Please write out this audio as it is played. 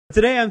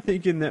Today I'm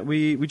thinking that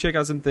we check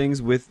out some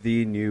things with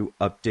the new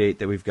update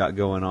that we've got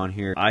going on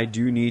here. I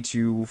do need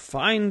to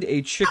find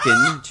a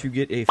chicken to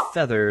get a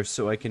feather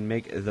so I can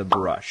make the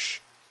brush.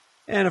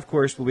 And of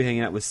course we'll be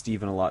hanging out with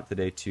Steven a lot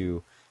today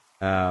too.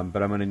 But I'm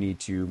going to need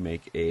to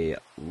make a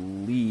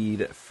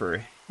lead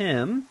for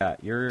him. Yeah,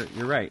 you're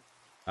right.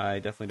 I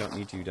definitely don't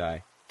need to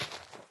die.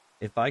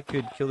 If I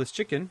could kill this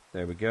chicken,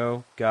 there we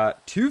go.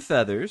 Got 2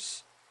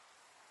 feathers.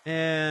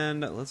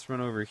 And let's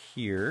run over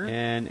here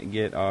and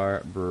get our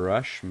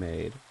brush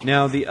made.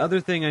 Now, the other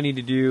thing I need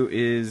to do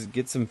is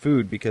get some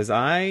food because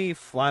I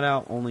flat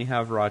out only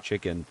have raw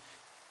chicken.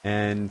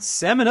 And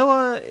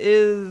salmonella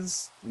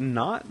is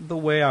not the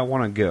way I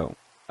want to go.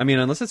 I mean,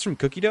 unless it's from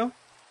cookie dough.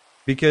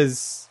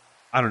 Because,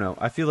 I don't know,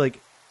 I feel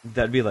like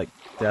that'd be like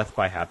death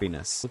by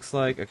happiness. Looks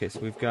like, okay,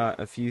 so we've got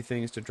a few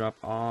things to drop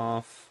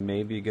off.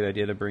 Maybe a good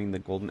idea to bring the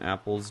golden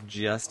apples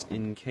just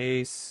in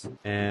case.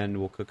 And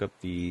we'll cook up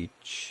the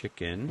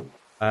chicken.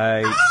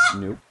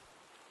 Nope.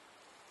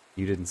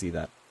 You didn't see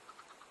that.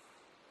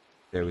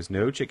 There was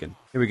no chicken.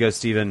 Here we go,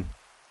 Steven.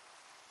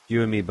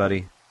 You and me,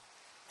 buddy.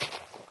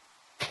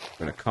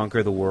 We're gonna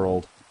conquer the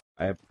world.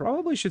 I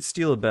probably should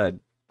steal a bed.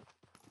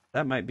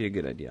 That might be a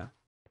good idea.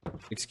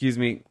 Excuse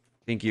me.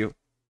 Thank you.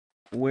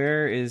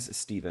 Where is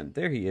Steven?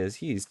 There he is.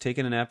 He's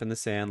taking a nap in the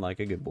sand like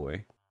a good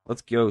boy.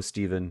 Let's go,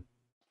 Steven.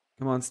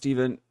 Come on,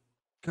 Steven.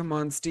 Come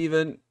on,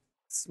 Steven.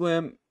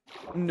 Swim.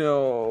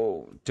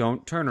 No.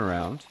 Don't turn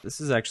around.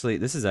 This is actually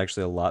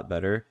a lot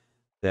better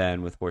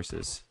than with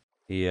horses.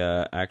 He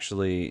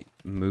actually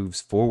moves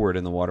forward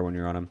in the water when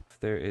you're on him.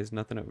 There is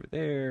nothing over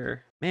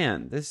there.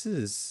 Man, this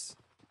is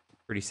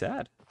pretty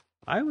sad.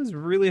 I was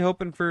really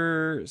hoping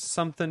for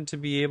something to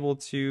be able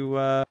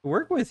to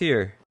work with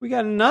here. We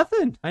got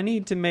nothing. I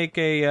need to make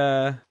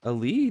a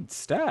lead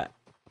stat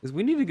because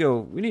we need to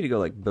go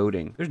like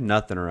boating. There's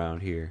nothing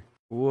around here.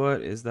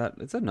 What is that?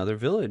 It's another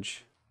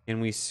village. Can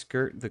we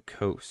skirt the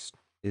coast?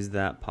 Is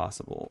that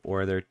possible?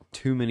 Or are there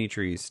too many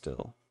trees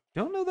still?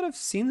 Don't know that I've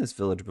seen this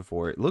village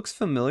before. It looks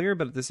familiar,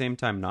 but at the same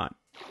time not.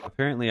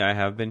 Apparently I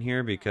have been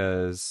here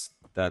because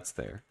that's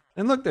there.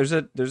 And look, there's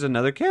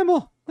another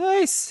camel.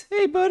 Nice.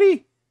 Hey,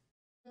 buddy.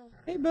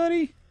 Hey,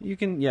 buddy. You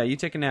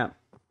take a nap.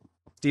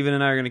 Steven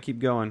and I are going to keep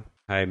going.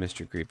 Hi,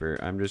 Mr. Creeper.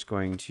 I'm just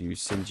going to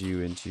send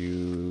you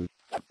into...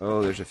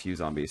 Oh, there's a few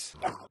zombies.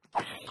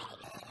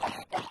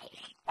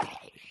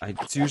 I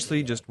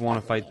seriously just want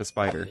to fight the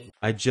spider.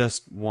 I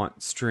just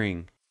want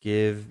string.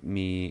 Give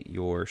me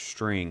your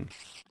string.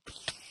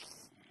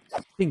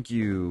 Thank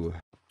you.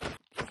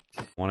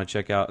 Want to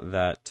check out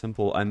that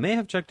temple. I may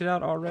have checked it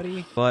out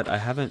already, but I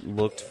haven't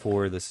looked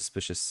for the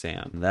suspicious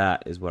sand.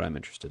 That is what I'm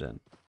interested in.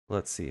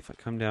 Let's see, if I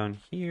come down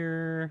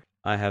here,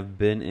 I have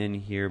been in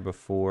here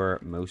before,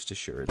 most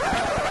assuredly.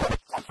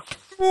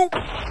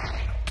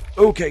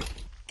 Okay.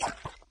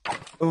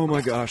 Oh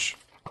my gosh.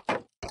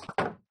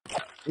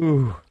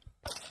 Ooh.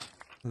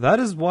 That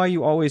is why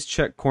you always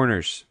check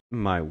corners.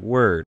 My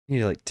word. You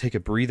need to like take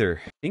a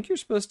breather. I think you're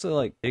supposed to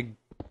like dig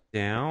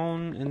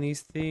down in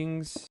these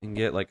things and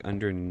get like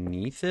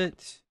underneath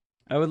it.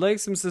 I would like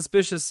some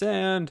suspicious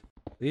sand,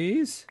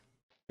 please.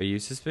 Are you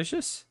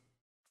suspicious?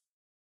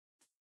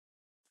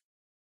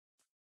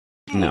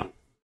 No.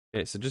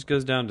 Okay, so it just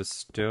goes down to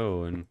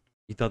stone.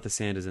 You thought the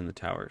sand is in the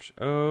towers.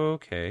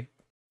 Okay.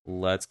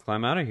 Let's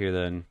climb out of here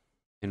then.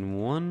 In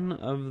one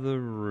of the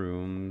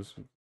rooms,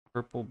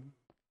 purple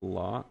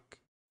block,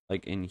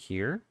 like in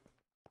here.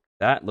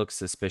 That looks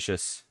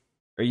suspicious.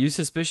 Are you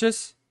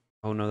suspicious?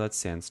 Oh no, that's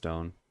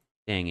sandstone.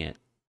 Dang it.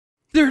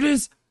 There it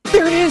is!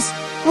 There it is!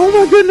 Oh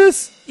my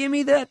goodness! Give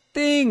me that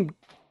thing!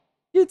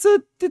 It's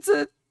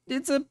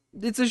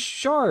a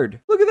shard.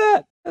 Look at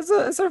that!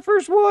 That's our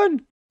first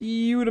one!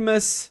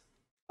 Utimus.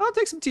 I'll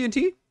take some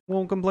TNT.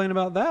 Won't complain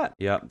about that.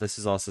 Yep, this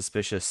is all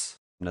suspicious.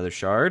 Another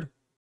shard.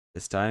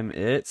 This time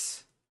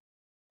it's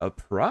a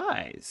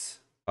prize.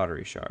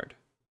 Pottery shard.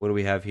 What do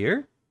we have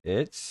here?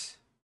 It's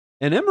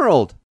an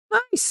emerald.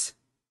 Nice.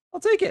 I'll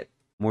take it.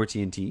 More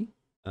TNT.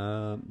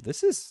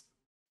 This is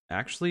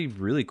actually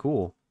really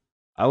cool.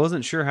 I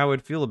wasn't sure how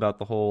I'd feel about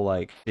the whole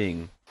like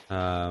thing.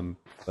 But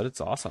it's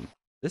awesome.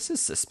 This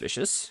is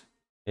suspicious.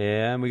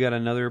 And we got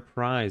another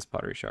prize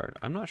pottery shard.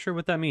 I'm not sure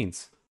what that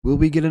means. Will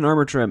we get an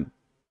armor trim?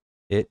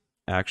 It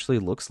actually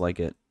looks like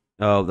it.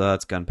 Oh,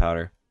 that's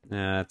gunpowder.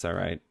 That's all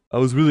right. I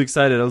was really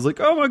excited. I was like,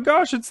 oh my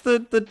gosh, it's the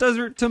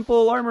desert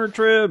temple armor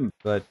trim.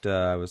 But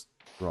I was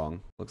wrong.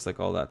 Looks like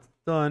all that's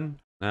done.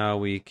 Now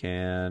we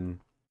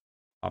can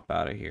hop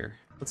out of here.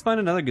 Let's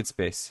find another good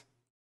space.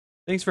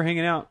 Thanks for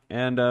hanging out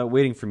and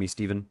waiting for me,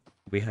 Steven.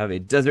 We have a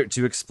desert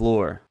to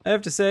explore. I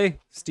have to say,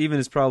 Steven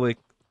is probably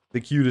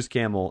the cutest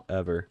camel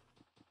ever.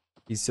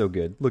 He's so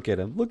good. Look at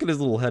him. Look at his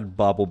little head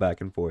bobble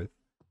back and forth.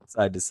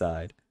 Side to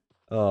side.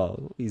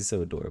 Oh, he's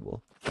so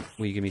adorable.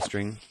 Will you give me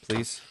string,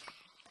 please?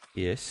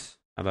 Yes.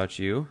 How about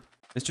you?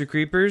 Mr.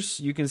 Creepers,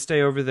 you can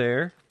stay over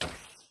there.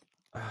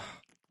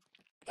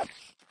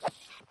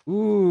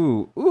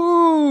 Ooh.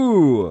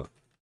 Ooh!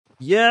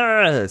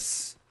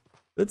 Yes!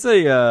 It's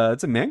a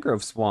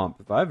mangrove swamp,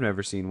 if I've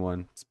never seen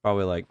one. It's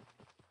probably like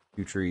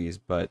 2 trees,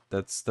 but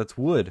that's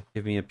wood.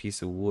 Give me a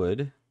piece of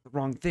wood. The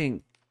wrong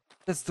thing.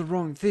 That's the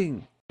wrong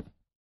thing.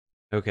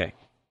 Okay.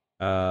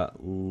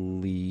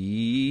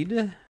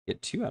 Lead.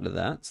 Get 2 out of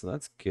that, so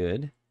that's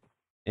good.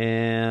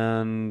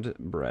 And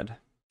bread.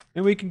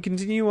 And we can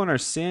continue on our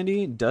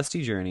sandy,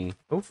 dusty journey.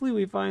 Hopefully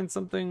we find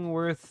something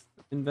worth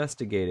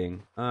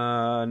investigating.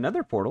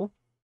 Another portal.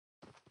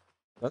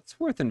 That's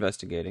worth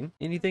investigating.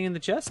 Anything in the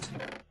chest?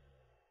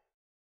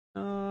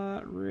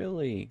 Not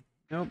really.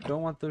 Nope,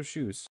 don't want those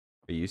shoes.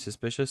 Are you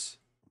suspicious?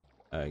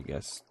 I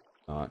guess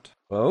not.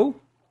 Oh,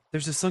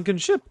 there's a sunken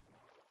ship.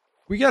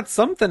 We got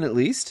something at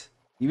least.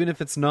 Even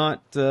if it's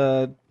not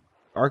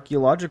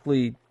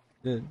archaeologically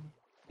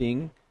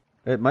being.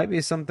 It might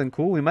be something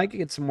cool. We might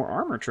get some more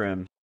armor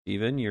trim.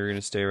 Steven, you're going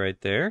to stay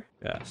right there?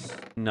 Yes.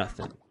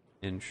 Nothing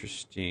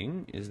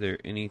interesting. Is there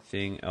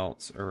anything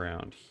else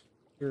around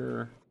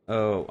here?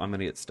 Oh, I'm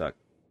going to get stuck.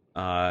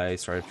 I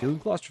started feeling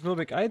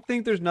claustrophobic. I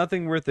think there's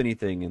nothing worth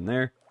anything in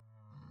there.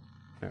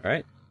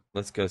 Alright,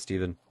 let's go,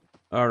 Steven.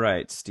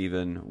 Alright,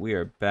 Steven, we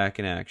are back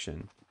in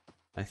action.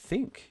 I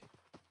think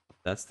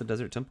that's the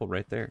desert temple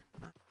right there.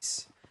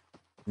 Nice.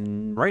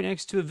 Right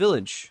next to a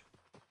village.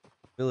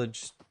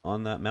 Village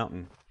on that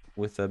mountain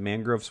with a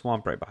mangrove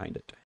swamp right behind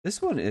it.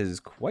 This one is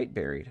quite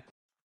buried.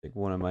 Take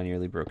one of my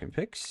nearly broken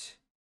picks.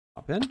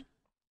 Hop in.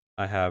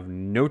 I have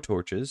no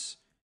torches,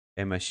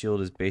 and my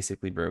shield is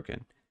basically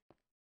broken.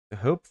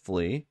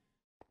 Hopefully,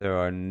 there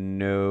are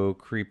no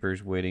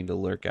creepers waiting to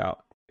lurk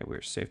out. Okay,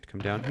 we're safe to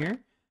come down here.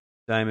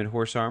 Diamond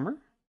horse armor.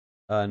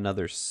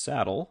 Another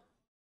saddle.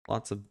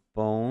 Lots of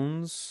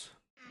bones.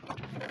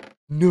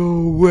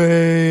 No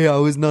way! I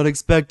was not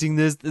expecting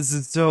this. This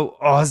is so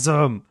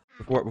awesome!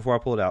 Before I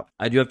pull it out,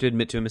 I do have to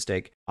admit to a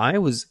mistake. I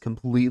was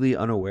completely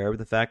unaware of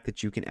the fact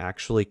that you can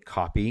actually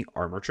copy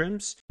armor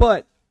trims.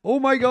 But,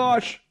 oh my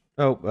gosh!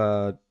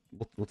 Oh,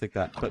 we'll take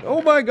that. But,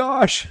 oh my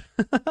gosh!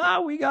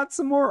 We got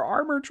some more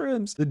armor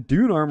trims! The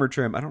Dune armor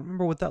trim. I don't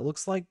remember what that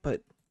looks like,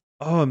 but,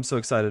 oh, I'm so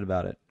excited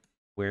about it.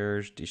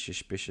 Where's the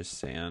suspicious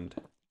sand?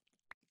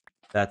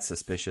 That's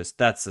suspicious.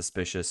 That's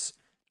suspicious.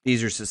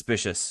 These are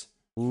suspicious.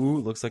 Ooh,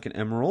 looks like an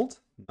emerald.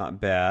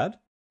 Not bad.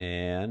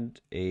 And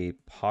a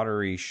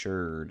pottery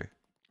sherd.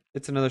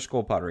 It's another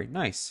skull pottery.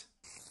 Nice.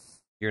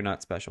 You're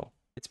not special.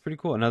 It's pretty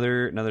cool.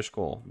 Another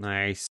skull.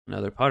 Nice.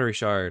 Another pottery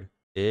shard.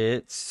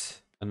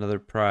 It's another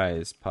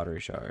prize pottery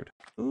shard.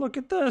 Look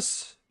at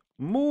this.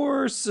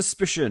 More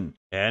suspicion.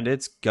 And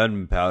it's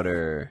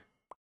gunpowder.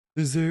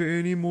 Is there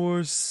any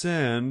more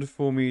sand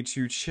for me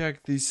to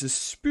check the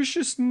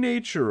suspicious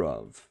nature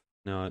of?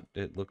 No,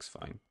 it looks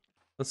fine.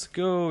 Let's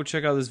go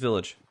check out this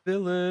village.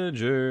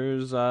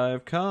 Villagers,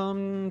 I've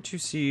come to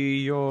see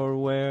your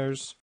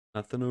wares.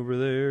 Nothing over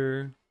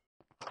there.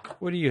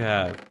 What do you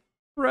have?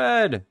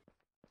 Bread!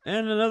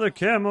 And another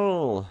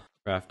camel.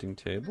 Crafting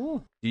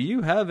table. Do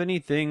you have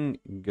anything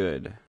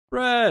good?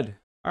 Bread!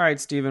 Alright,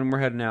 Steven, we're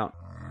heading out.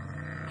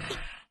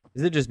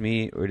 Is it just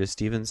me, or does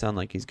Steven sound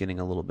like he's getting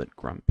a little bit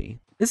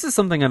grumpy? This is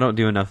something I don't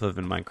do enough of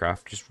in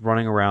Minecraft. Just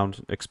running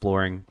around,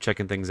 exploring,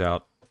 checking things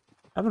out.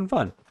 Having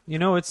fun. You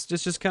know, it's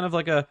just kind of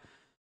like a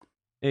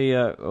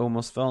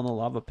almost fell in the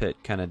lava pit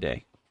kind of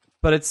day,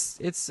 but it's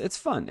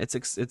fun.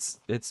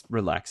 It's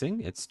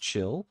relaxing. It's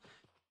chill.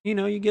 You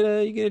know, you get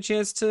a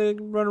chance to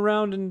run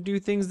around and do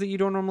things that you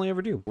don't normally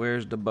ever do.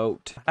 Where's the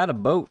boat? I had a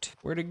boat.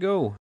 Where'd it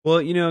go? Well,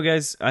 you know,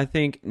 guys, I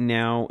think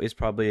now is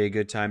probably a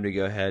good time to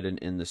go ahead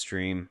and end the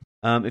stream.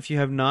 If you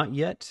have not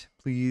yet,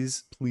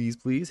 please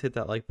hit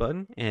that like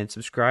button and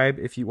subscribe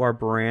if you are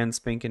brand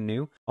spanking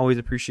new. Always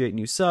appreciate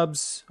new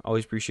subs.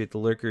 Always appreciate the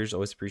lurkers.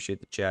 Always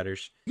appreciate the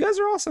chatters. You guys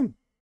are awesome.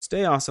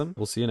 Stay awesome.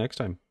 We'll see you next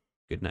time.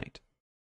 Good night.